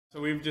So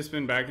we've just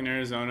been back in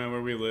Arizona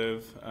where we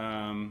live.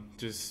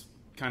 Just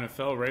kind of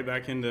fell right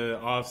back into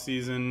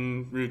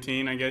off-season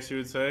routine, I guess you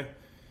would say,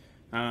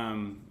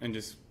 and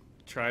just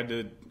tried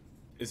to,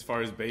 as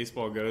far as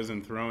baseball goes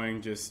and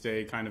throwing, just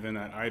stay kind of in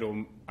that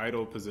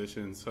idle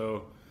position.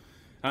 So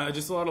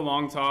just a lot of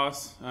long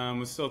toss.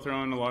 Was still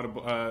throwing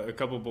a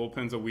couple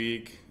bullpens a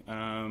week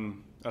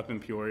up in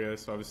Peoria,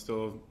 so I was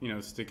still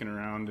sticking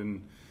around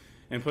and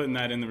putting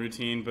that in the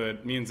routine.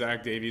 But me and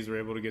Zach Davies were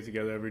able to get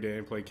together every day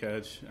and play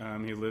catch.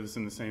 He lives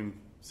in the same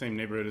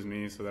neighborhood as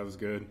me, so that was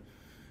good.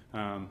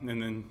 And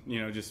then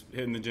just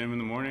hitting the gym in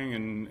the morning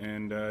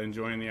and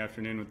enjoying the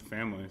afternoon with the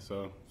family.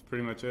 So that's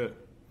pretty much it.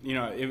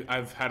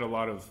 I've had a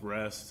lot of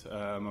rest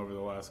over the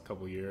last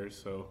couple years,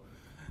 so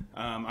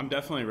I'm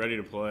definitely ready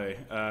to play.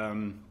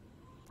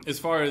 As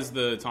far as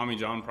the Tommy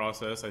John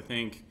process, I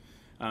think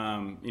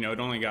it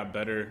only got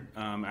better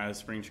as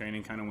spring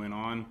training kind of went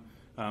on.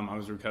 I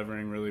was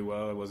recovering really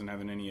well. I wasn't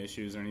having any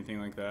issues or anything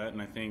like that.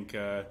 And I think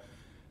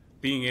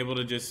being able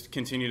to just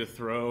continue to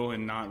throw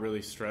and not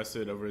really stress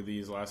it over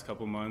these last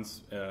couple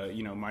months,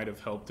 might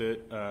have helped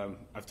it.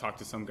 I've talked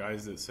to some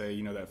guys that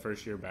say, that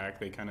first year back,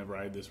 they kind of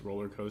ride this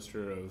roller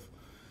coaster of,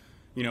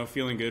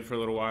 feeling good for a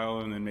little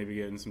while and then maybe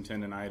getting some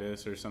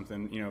tendonitis or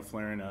something,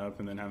 flaring up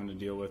and then having to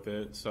deal with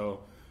it.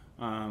 So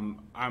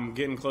I'm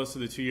getting close to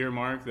the 2-year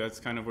mark. That's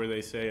kind of where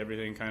they say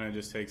everything kind of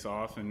just takes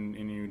off and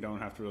you don't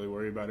have to really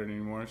worry about it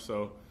anymore.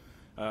 So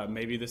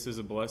maybe this is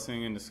a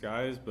blessing in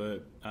disguise,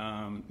 but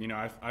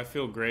I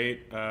feel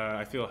great.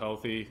 I feel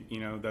healthy.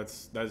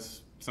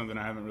 That's something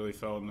I haven't really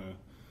felt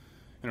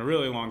in a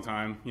really long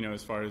time,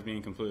 as far as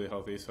being completely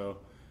healthy. So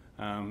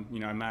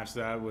I match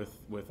that with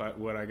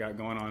what I got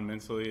going on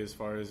mentally as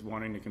far as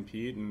wanting to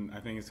compete, and I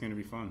think it's going to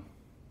be fun.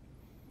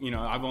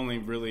 I've only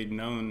really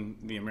known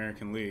the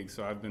American League,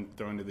 so I've been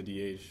thrown to the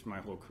DH my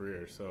whole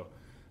career. So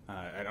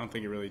I don't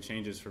think it really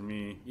changes for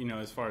me.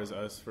 As far as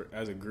us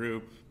as a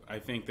group, I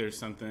think there's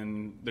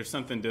something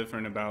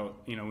different about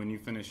when you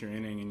finish your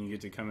inning and you get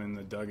to come in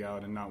the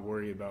dugout and not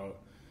worry about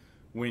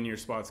when your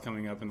spot's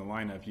coming up in the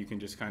lineup. You can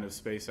just kind of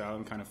space out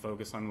and kind of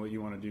focus on what you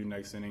want to do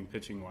next inning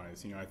pitching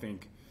wise. I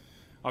think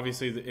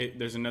obviously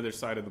there's another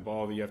side of the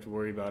ball that you have to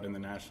worry about in the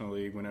National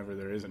League whenever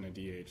there isn't a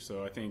DH.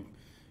 So I think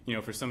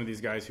for some of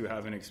these guys who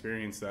haven't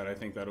experienced that, I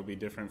think that'll be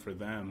different for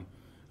them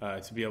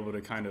to be able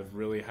to kind of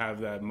really have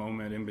that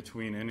moment in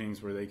between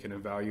innings where they can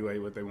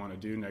evaluate what they want to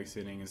do next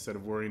inning instead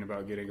of worrying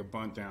about getting a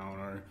bunt down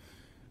or,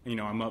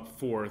 I'm up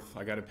fourth.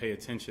 I got to pay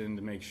attention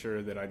to make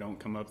sure that I don't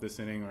come up this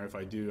inning, or if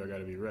I do, I got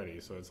to be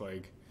ready. So it's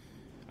like,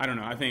 I don't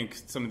know. I think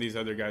some of these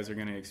other guys are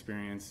going to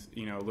experience,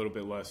 a little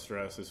bit less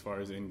stress as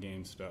far as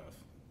in-game stuff.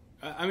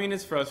 I mean,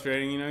 it's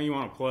frustrating, you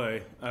want to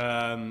play,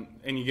 and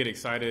you get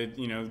excited,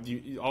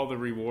 all the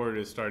reward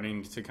is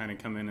starting to kind of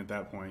come in at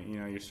that point.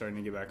 You're starting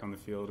to get back on the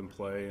field and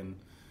play, and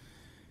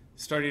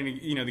starting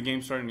to, the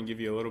game's starting to give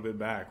you a little bit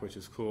back, which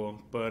is cool.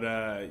 But,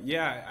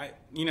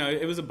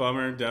 it was a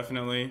bummer,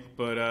 definitely.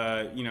 But,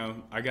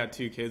 I got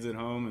 2 kids at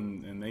home,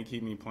 and they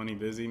keep me plenty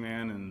busy,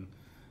 man,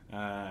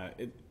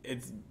 and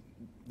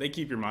they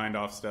keep your mind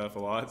off stuff a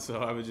lot.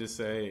 So I would just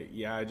say,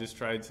 I just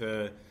tried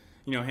to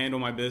handle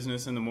my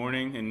business in the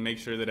morning and make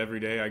sure that every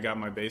day I got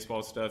my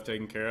baseball stuff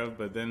taken care of.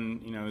 But then,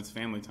 it's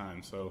family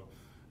time. So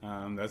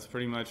that's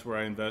pretty much where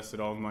I invested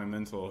all of my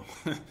mental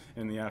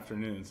in the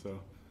afternoon. So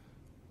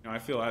I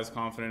feel as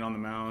confident on the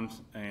mound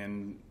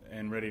and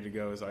ready to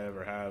go as I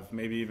ever have,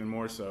 maybe even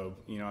more so.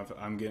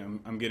 I'm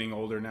getting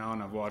older now,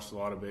 and I've watched a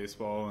lot of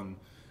baseball, and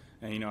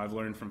I've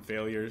learned from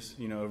failures,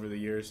 over the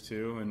years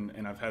too,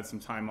 and I've had some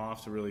time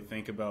off to really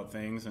think about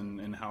things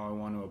and how I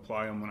want to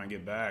apply them when I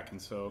get back.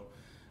 And so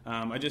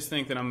I just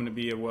think that I'm going to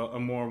be a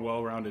more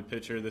well-rounded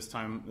pitcher this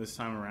time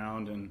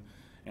around, and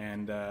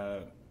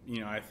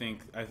I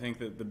think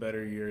that the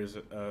better years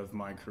of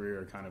my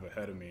career are kind of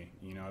ahead of me.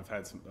 I've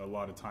had a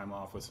lot of time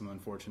off with some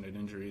unfortunate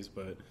injuries,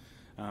 but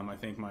I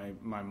think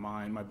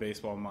my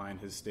baseball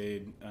mind has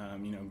stayed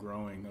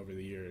growing over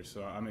the years.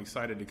 So I'm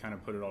excited to kind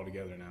of put it all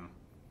together now.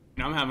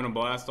 I'm having a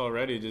blast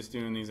already just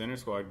doing these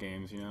inter-squad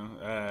games.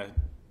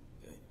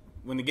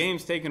 When the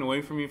game's taken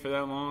away from you for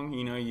that long,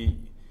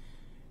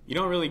 you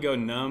don't really go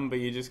numb, but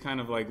you just kind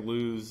of like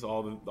lose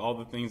all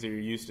the things that you're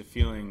used to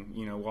feeling,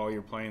 while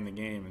you're playing the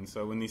game. And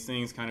so when these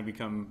things kind of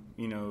become,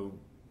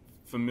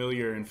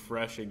 familiar and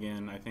fresh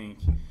again, I think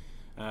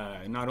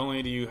not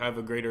only do you have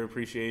a greater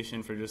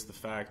appreciation for just the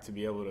fact to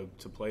be able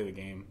to play the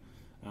game,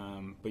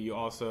 but you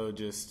also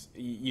just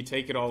you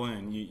take it all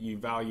in. You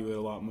value it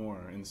a lot more.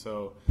 And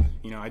so,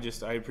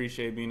 I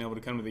appreciate being able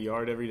to come to the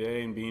yard every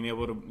day and being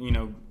able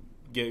to,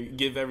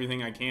 give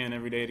everything I can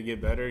every day to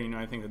get better.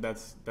 I think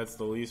that's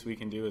the least we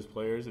can do as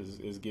players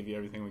is give you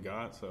everything we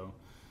got. So,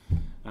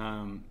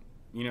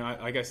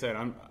 like I said,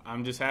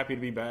 I'm just happy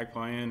to be back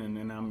playing,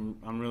 and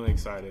I'm really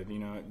excited.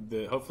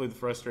 Hopefully the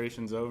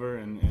frustration's over,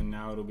 and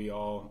now it'll be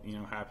all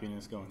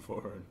happiness going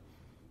forward.